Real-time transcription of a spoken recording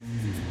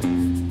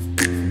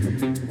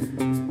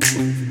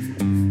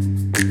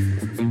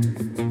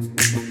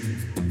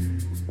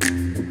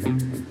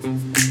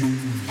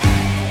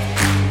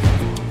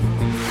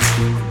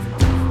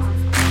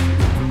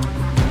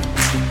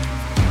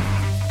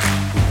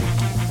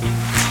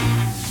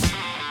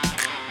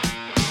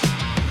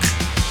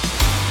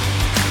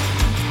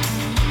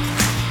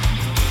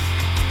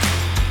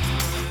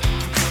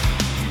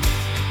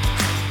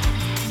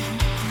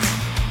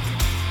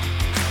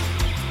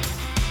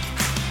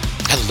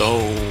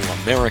Hello,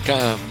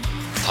 America.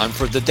 Time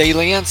for the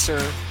Daily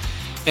Answer.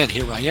 And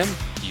here I am,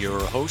 your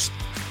host,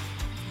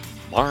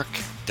 Mark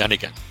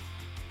Dunagan.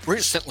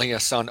 Recently, I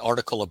saw an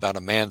article about a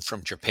man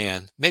from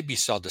Japan, maybe you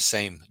saw the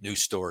same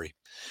news story,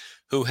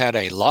 who had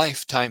a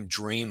lifetime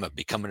dream of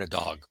becoming a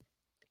dog.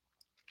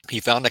 He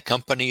found a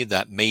company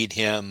that made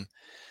him,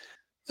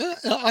 I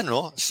don't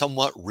know,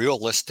 somewhat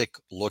realistic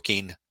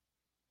looking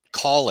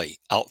collie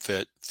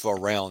outfit for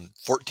around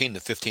 $14,000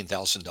 to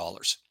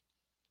 $15,000.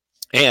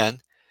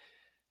 And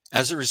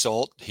as a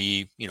result,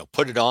 he,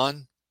 put it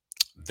on,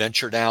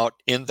 ventured out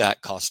in that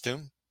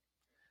costume,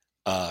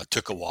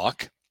 took a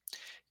walk,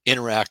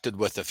 interacted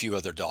with a few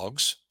other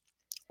dogs,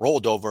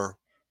 rolled over,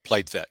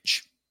 played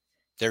fetch.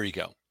 There you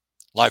go.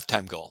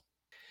 Lifetime goal.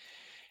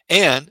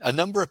 And a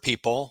number of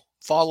people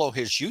follow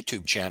his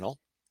YouTube channel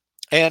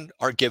and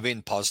are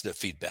giving positive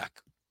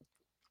feedback.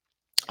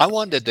 I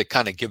wanted to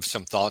kind of give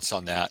some thoughts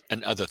on that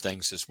and other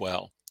things as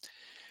well.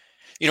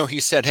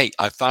 He said, "Hey,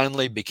 I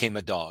finally became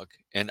a dog."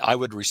 And I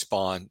would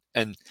respond,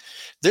 and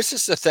this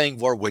is the thing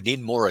where we need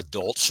more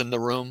adults in the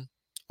room.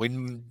 We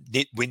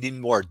need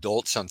more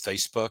adults on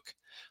Facebook.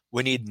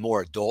 We need more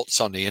adults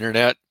on the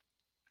internet.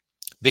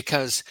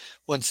 Because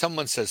when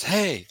someone says,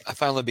 "Hey, I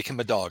finally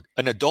became a dog,"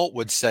 an adult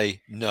would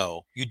say,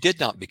 "No, you did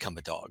not become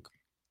a dog.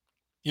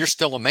 You're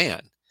still a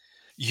man.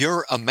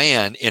 You're a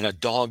man in a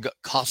dog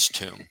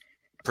costume,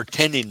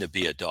 pretending to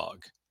be a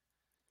dog.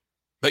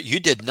 But you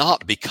did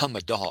not become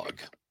a dog.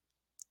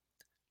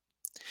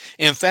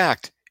 In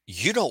fact,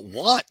 you don't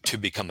want to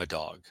become a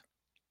dog."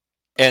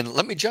 And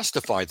let me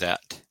justify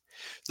that.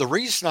 The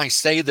reason I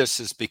say this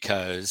is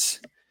because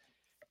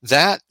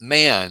that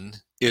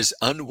man is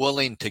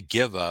unwilling to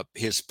give up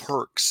his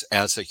perks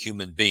as a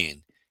human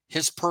being,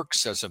 his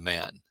perks as a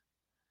man.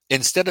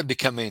 Instead of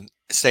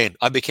saying,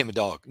 "I became a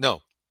dog."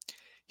 No,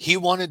 he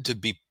wanted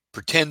to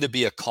pretend to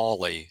be a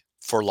collie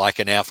for like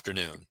an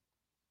afternoon,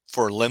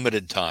 for a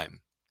limited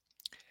time.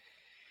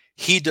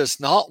 He does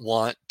not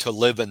want to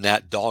live in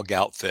that dog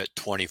outfit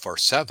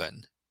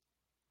 24/7.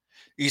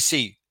 You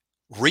see,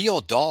 real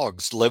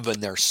dogs live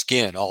in their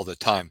skin all the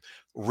time.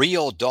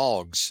 Real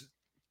dogs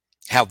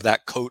have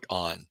that coat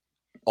on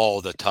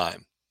all the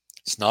time.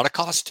 It's not a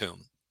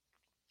costume.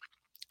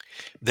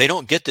 They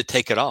don't get to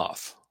take it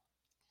off.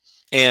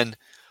 And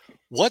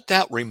what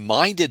that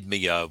reminded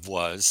me of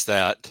was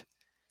that,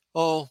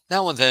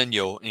 now and then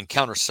you'll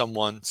encounter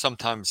someone,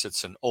 sometimes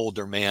it's an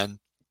older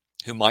man,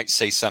 who might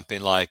say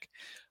something like,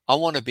 "I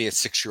want to be a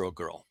 6-year-old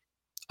girl.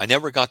 I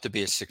never got to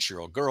be a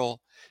 6-year-old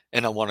girl,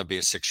 and I want to be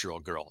a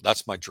 6-year-old girl.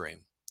 That's my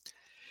dream."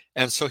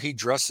 And so he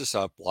dresses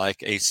up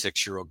like a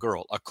 6-year-old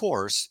girl. Of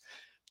course,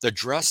 the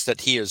dress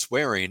that he is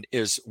wearing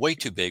is way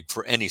too big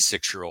for any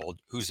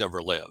 6-year-old who's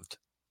ever lived.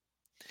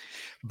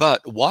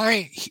 But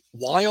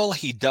while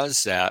he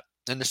does that,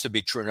 and this would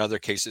be true in other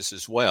cases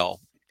as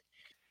well,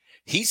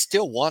 he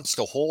still wants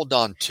to hold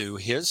on to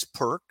his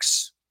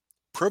perks,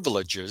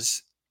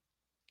 privileges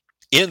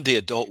in the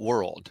adult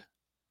world.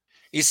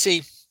 You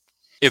see,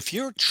 if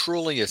you're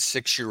truly a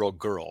 6-year-old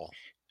girl,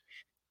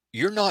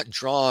 you're not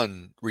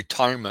drawing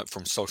retirement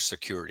from Social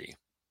Security.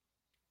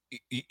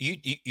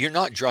 You're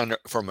not drawing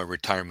it from a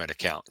retirement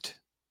account.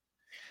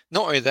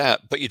 Not only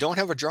that, but you don't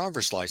have a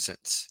driver's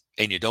license,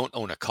 and you don't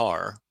own a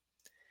car,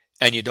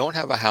 and you don't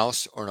have a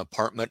house or an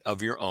apartment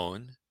of your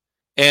own,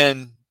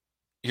 and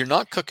you're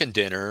not cooking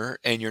dinner,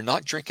 and you're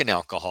not drinking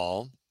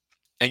alcohol,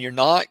 and you're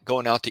not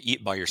going out to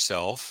eat by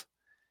yourself.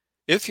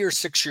 If you're a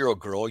 6-year-old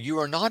girl, you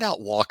are not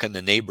out walking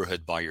the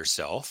neighborhood by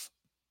yourself.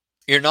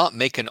 You're not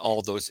making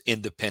all those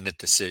independent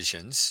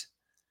decisions.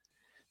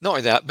 Not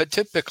only that, but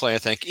typically I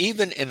think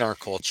even in our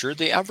culture,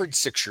 the average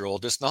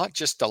 6-year-old is not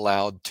just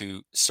allowed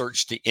to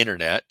search the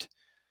internet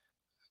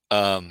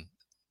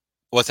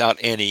without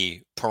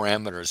any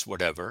parameters,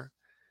 whatever.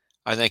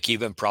 I think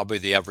even probably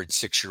the average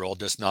 6-year-old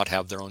does not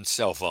have their own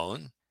cell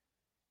phone.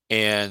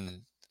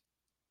 And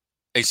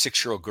a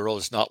 6-year-old girl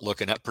is not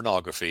looking at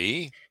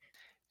pornography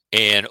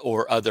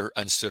or other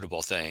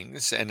unsuitable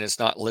things, and is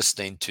not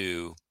listening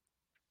to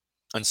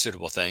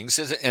unsuitable things,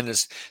 and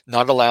is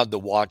not allowed to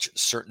watch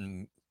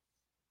certain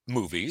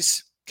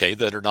movies,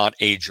 that are not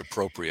age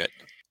appropriate.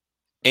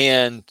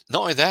 And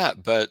not only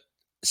that, but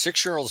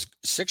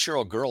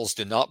 6-year-old girls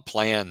do not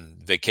plan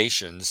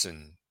vacations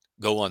and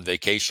go on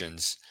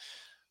vacations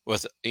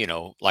with,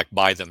 like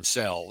by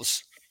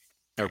themselves.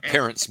 Their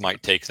parents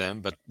might take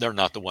them, but they're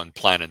not the one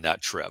planning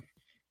that trip.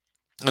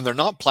 And they're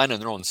not planning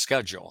their own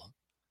schedule.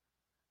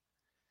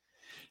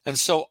 And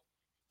so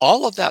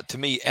all of that to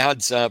me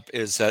adds up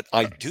is that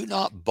I do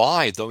not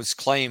buy those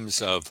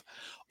claims of,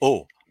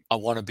 "Oh, I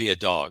want to be a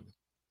dog."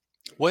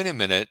 Wait a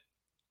minute.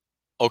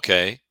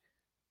 Okay,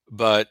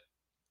 but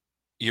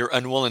you're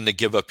unwilling to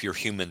give up your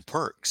human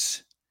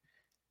perks.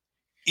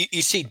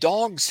 You see,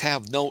 dogs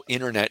have no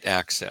internet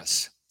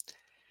access,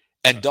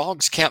 and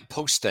dogs can't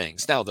post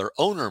things. Now, their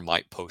owner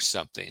might post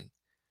something,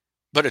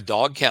 but a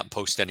dog can't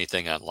post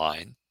anything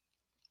online.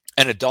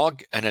 And a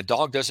dog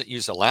doesn't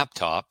use a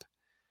laptop,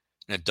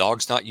 and a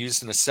dog's not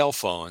using a cell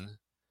phone,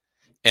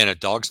 and a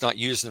dog's not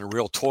using a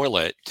real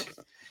toilet.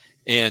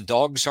 And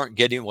dogs aren't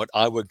getting what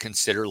I would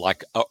consider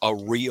like a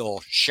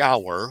real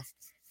shower,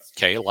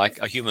 okay, like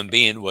a human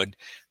being would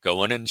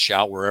go in and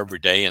shower every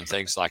day and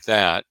things like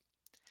that.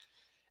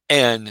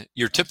 And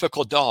your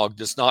typical dog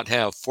does not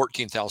have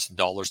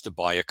 $14,000 to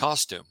buy a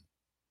costume.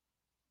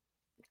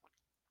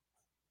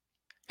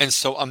 And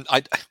so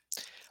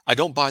I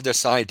don't buy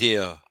this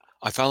idea.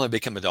 I finally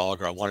become a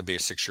dog, or I want to be a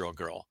 6-year-old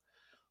girl.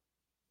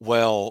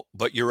 Well,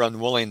 but you're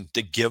unwilling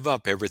to give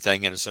up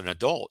everything as an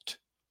adult.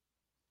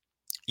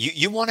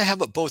 You want to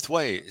have it both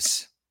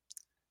ways.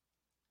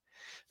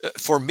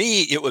 For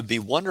me, it would be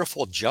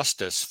wonderful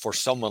justice for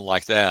someone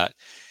like that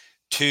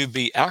to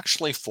be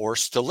actually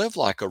forced to live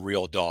like a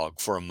real dog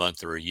for a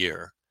month or a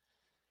year.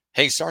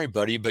 Hey, sorry,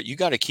 buddy, but you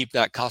got to keep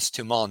that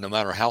costume on no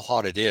matter how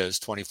hot it is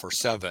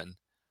 24/7.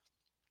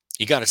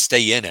 You got to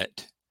stay in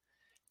it.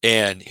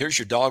 And here's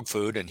your dog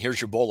food, and here's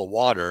your bowl of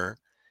water.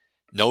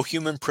 No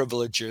human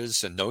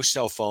privileges, and no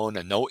cell phone,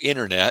 and no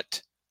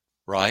internet,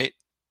 right?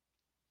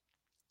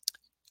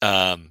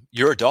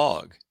 You're a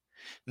dog.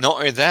 Not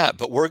only that,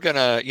 but we're going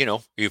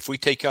to, if we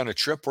take you on a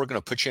trip, we're going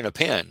to put you in a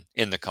pen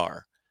in the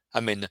car. I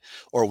mean,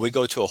 or we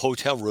go to a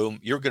hotel room,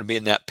 you're going to be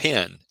in that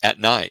pen at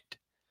night.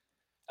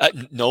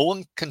 No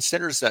one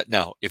considers that.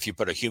 Now, if you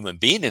put a human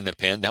being in the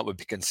pen, that would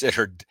be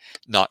considered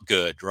not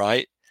good,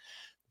 right?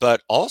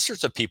 But all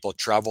sorts of people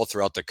travel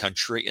throughout the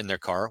country in their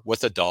car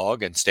with a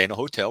dog and stay in a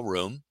hotel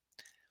room,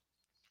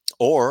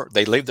 or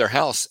they leave their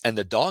house and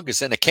the dog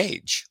is in a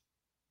cage.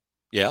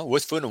 Yeah,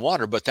 with food and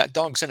water, but that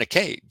dog's in a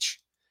cage.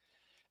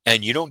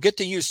 And you don't get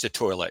to use the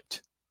toilet.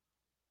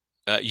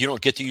 You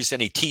don't get to use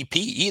any TP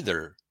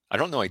either. I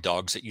don't know any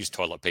dogs that use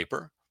toilet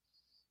paper.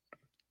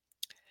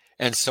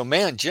 And so,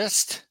 man,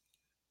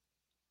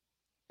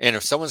 and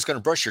if someone's going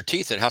to brush your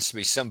teeth, it has to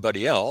be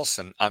somebody else.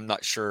 And I'm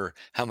not sure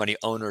how many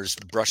owners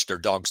brush their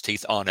dog's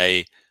teeth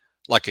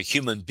like a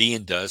human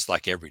being does,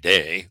 like every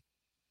day.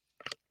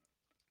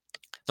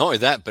 Not only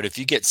that, but if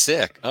you get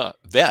sick,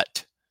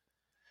 vet.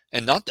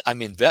 And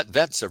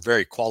vets are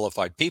very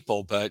qualified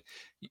people, but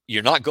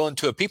you're not going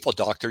to a people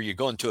doctor, you're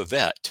going to a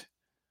vet.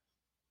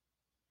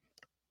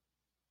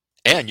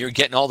 And you're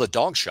getting all the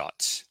dog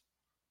shots.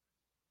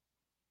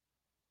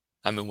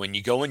 I mean, when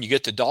you go in, you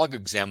get the dog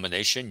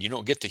examination, you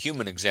don't get the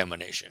human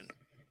examination.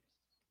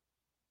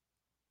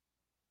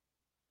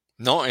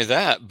 Not only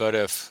that, but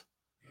if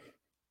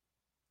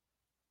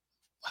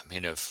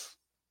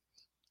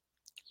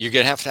you're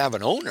going to have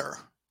an owner,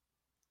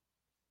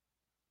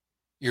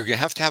 you're going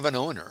to have an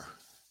owner.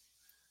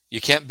 You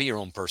can't be your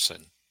own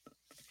person.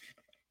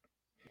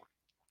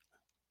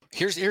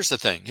 Here's the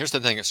thing. Here's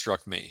the thing that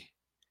struck me.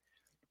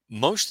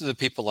 Most of the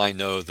people I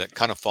know that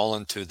kind of fall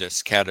into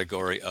this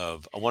category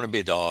of, I want to be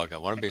a dog, I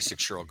want to be a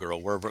 6-year-old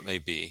girl, wherever it may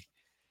be.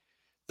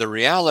 The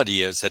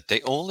reality is that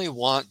they only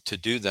want to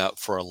do that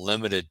for a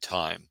limited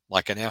time,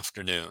 like an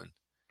afternoon,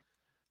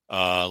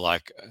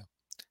 or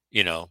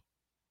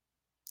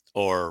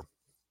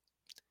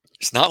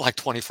it's not like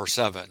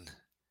 24/7.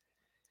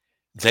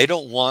 They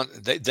don't want,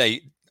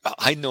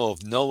 I know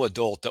of no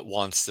adult that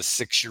wants the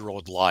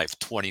 6-year-old life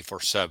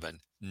 24/7.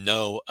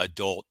 No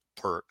adult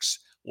perks,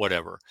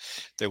 whatever.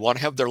 They want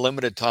to have their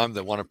limited time.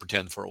 They want to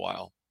pretend for a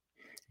while.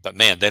 But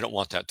man, they don't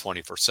want that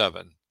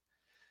 24/7,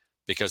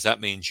 because that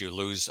means you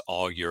lose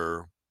all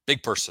your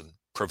big person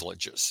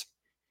privileges.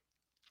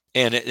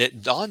 And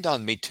it dawned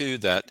on me too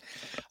that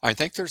I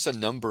think there's a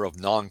number of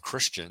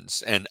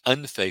non-Christians and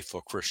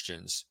unfaithful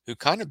Christians who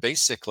kind of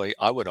basically,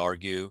 I would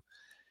argue,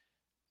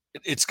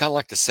 it's kind of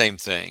like the same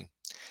thing.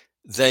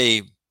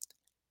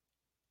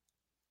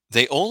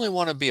 They only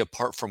want to be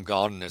apart from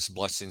God and his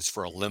blessings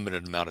for a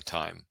limited amount of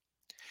time.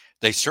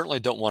 They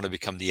certainly don't want to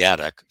become the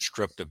addict,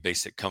 stripped of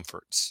basic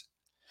comforts.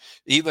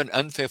 Even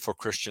unfaithful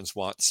Christians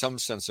want some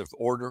sense of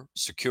order,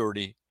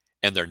 security,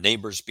 and their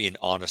neighbors being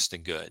honest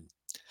and good.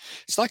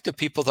 It's like the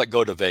people that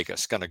go to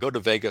Vegas. Going to go to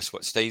Vegas,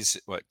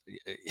 what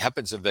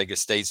happens in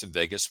Vegas stays in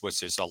Vegas,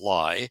 which is a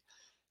lie,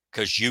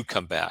 because you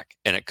come back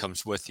and it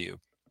comes with you.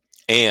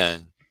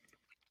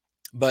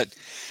 But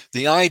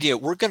the idea,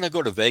 we're going to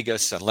go to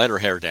Vegas and let her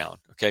hair down.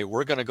 Okay,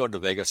 we're going to go to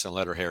Vegas and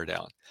let her hair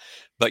down.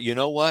 But you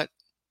know what?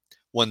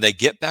 When they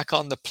get back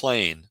on the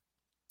plane,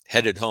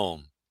 headed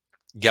home,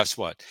 guess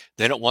what?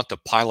 They don't want the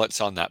pilots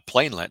on that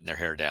plane letting their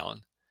hair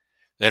down.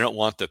 They don't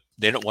want the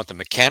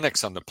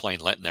mechanics on the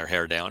plane letting their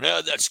hair down.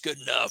 Oh, that's good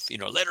enough.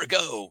 Let her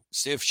go.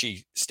 See if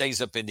she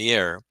stays up in the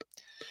air.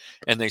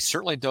 And they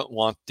certainly don't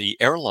want the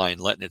airline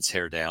letting its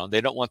hair down.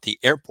 They don't want the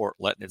airport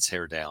letting its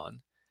hair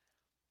down.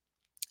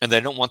 And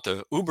they don't want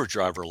the Uber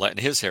driver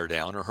letting his hair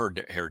down or her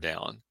hair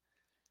down.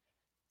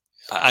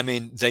 I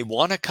mean, they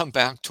want to come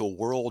back to a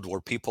world where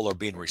people are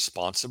being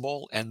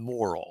responsible and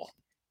moral.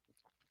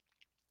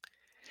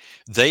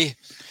 The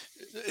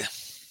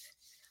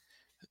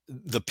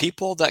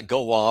people that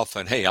go off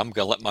and, hey, I'm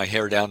going to let my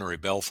hair down and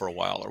rebel for a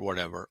while or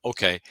whatever.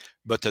 Okay.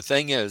 But the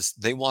thing is,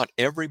 they want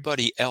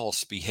everybody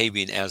else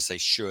behaving as they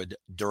should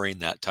during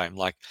that time.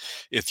 Like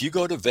if you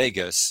go to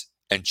Vegas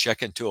and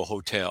check into a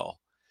hotel,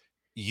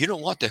 you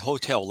don't want the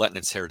hotel letting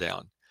its hair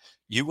down.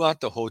 You want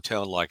the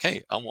hotel like,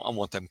 hey, I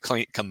want them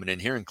coming in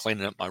here and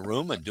cleaning up my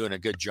room and doing a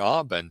good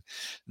job and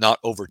not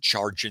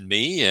overcharging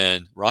me.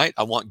 And right,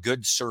 I want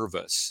good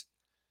service.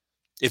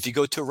 If you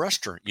go to a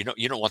restaurant, you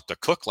don't want the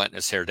cook letting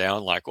his hair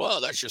down like, well,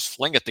 let's just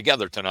fling it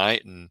together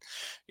tonight. And,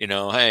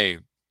 hey,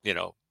 you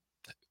know,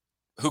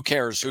 who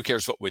cares? Who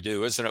cares what we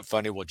do? Isn't it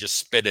funny? We'll just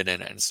spit it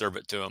in it and serve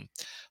it to them.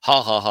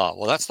 Ha ha ha.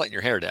 Well, that's letting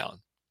your hair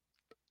down.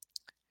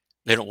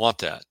 They don't want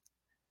that.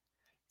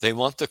 They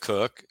want the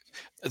cook.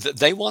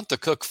 They want the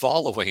cook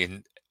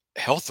following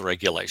health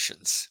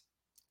regulations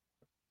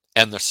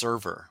and the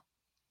server.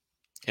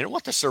 They don't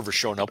want the server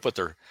showing up with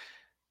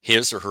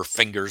his or her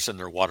fingers in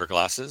their water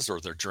glasses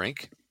or their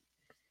drink.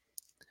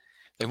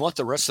 They want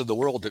the rest of the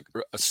world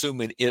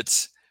assuming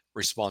its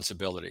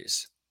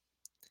responsibilities.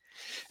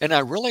 And I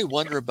really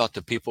wonder about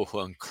the people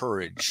who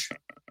encourage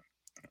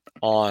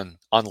online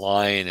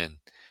and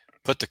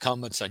put the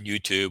comments on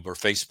YouTube or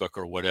Facebook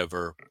or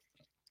whatever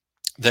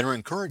that are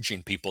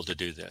encouraging people to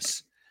do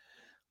this.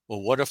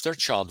 Well, what if their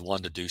child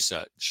wanted to do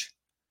such?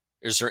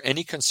 Is there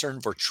any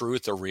concern for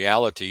truth or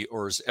reality,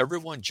 or is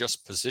everyone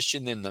just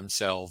positioning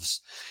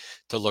themselves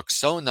to look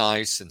so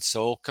nice and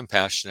so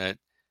compassionate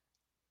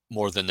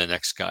more than the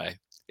next guy?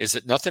 Is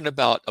it nothing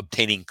about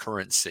obtaining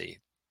currency?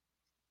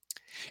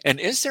 And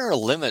is there a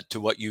limit to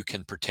what you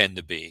can pretend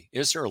to be?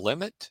 Is there a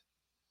limit?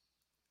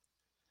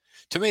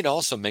 To me, it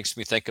also makes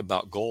me think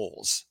about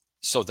goals.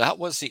 So that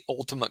was the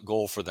ultimate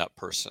goal for that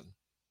person,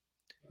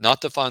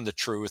 not to find the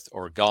truth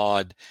or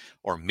God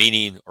or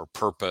meaning or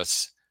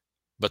purpose,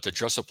 but to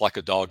dress up like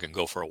a dog and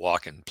go for a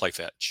walk and play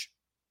fetch.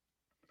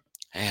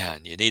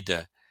 Man, you need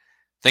to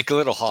think a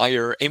little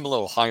higher, aim a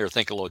little higher,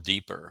 think a little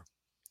deeper.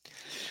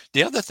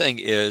 The other thing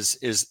is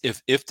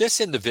if this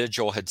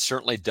individual had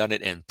certainly done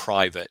it in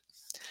private,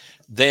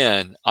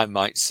 then I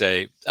might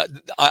say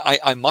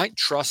I might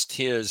trust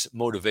his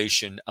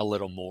motivation a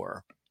little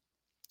more.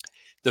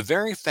 The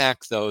very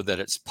fact, though, that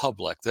it's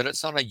public, that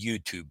it's on a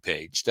YouTube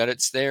page, that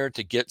it's there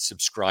to get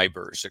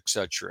subscribers,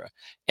 etc.,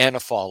 and a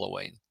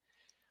following.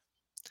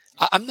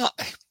 I'm not.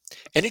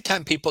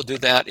 Anytime people do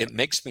that, it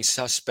makes me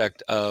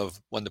suspect of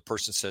when the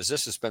person says,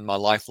 "This has been my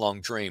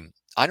lifelong dream."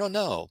 I don't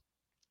know.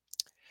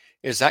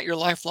 Is that your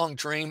lifelong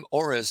dream,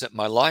 or is it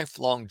my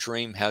lifelong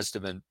dream has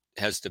to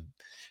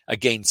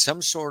gain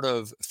some sort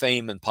of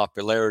fame and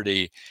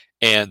popularity,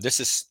 and this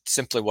is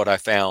simply what I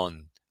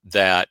found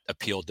that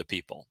appealed to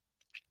people.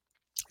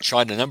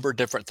 Tried a number of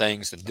different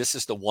things, and this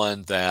is the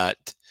one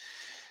that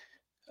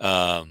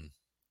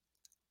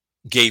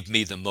gave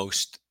me the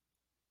most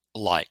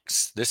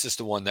likes. This is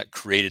the one that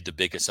created the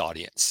biggest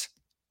audience.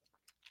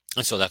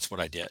 And so that's what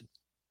I did.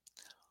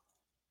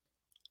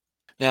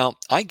 Now,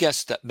 I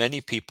guess that many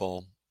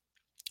people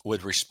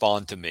would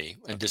respond to me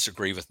and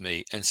disagree with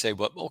me and say,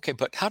 well, okay,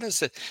 but how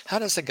does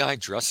a guy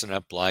dressing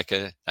up like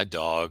a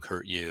dog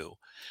hurt you?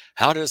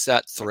 How does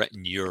that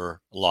threaten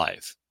your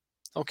life?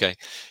 Okay,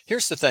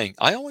 here's the thing.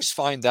 I always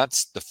find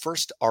that's the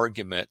first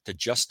argument to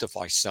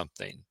justify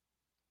something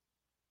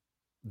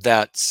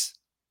that's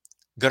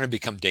going to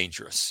become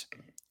dangerous.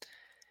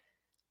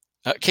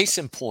 Case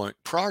in point,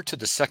 prior to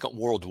the Second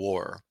World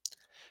War,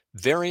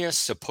 various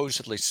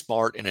supposedly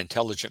smart and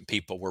intelligent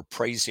people were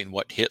praising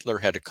what Hitler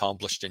had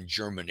accomplished in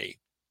Germany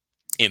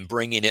in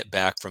bringing it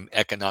back from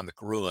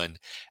economic ruin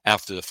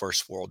after the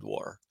First World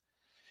War.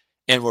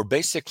 And we're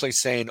basically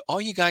saying,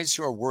 all you guys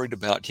who are worried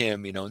about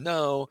him,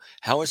 no,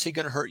 how is he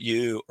going to hurt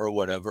you or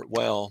whatever?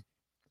 Well,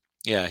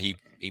 yeah, he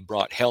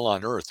brought hell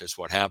on earth is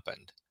what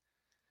happened.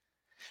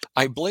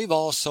 I believe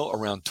also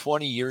around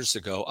 20 years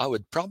ago, I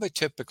would probably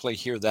typically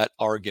hear that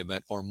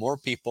argument or more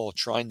people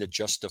trying to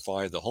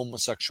justify the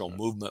homosexual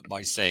movement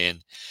by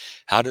saying,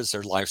 how does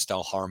their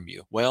lifestyle harm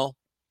you? Well,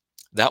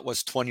 that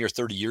was 20 or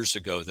 30 years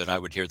ago that I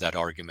would hear that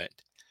argument.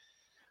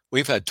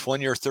 We've had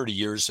 20 or 30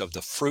 years of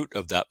the fruit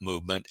of that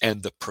movement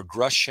and the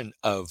progression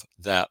of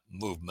that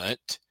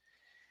movement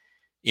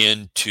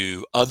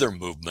into other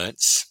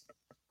movements,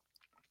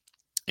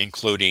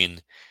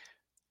 including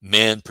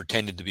men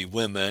pretending to be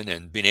women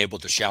and being able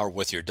to shower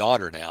with your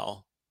daughter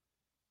now,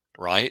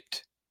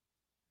 right?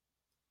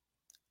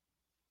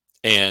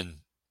 And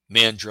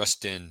men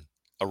dressed in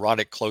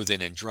erotic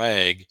clothing and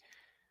drag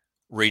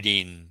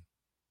reading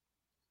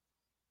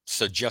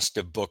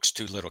suggestive books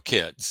to little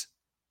kids.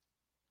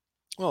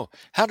 Well,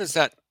 how does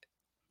that?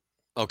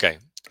 Okay,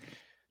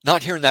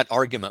 not hearing that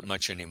argument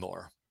much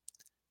anymore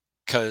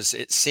because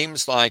it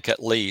seems like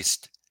at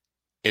least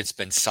it's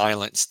been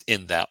silenced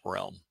in that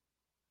realm.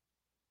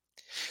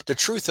 The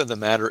truth of the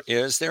matter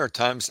is there are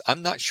times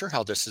I'm not sure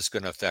how this is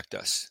going to affect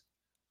us,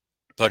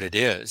 but it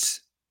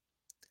is.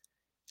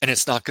 And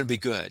it's not going to be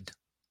good.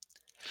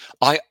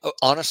 I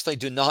honestly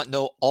do not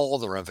know all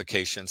the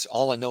ramifications.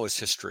 All I know is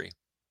history.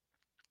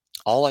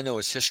 All I know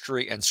is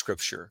history and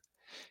scripture.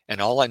 And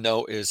all I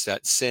know is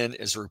that sin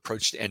is a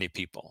reproach to any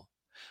people.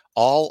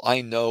 All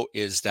I know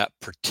is that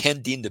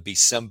pretending to be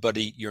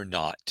somebody you're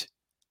not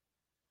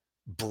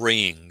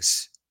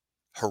brings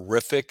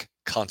horrific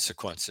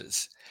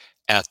consequences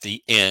at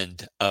the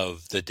end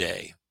of the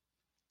day.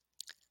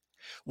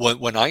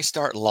 When I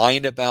start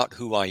lying about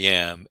who I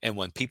am, and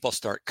when people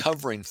start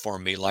covering for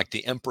me like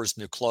the emperor's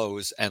new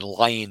clothes and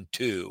lying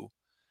too,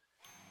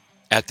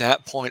 at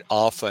that point,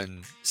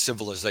 often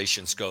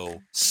civilizations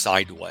go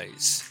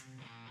sideways.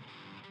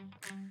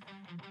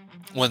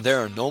 When there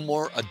are no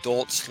more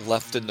adults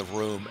left in the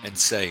room and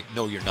say,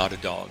 no, you're not a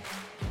dog,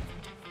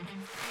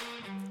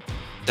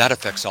 that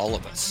affects all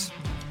of us.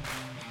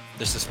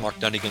 This is Mark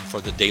Dunagan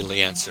for the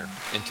Daily Answer.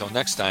 Until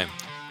next time,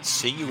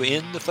 see you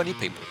in the funny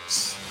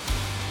papers.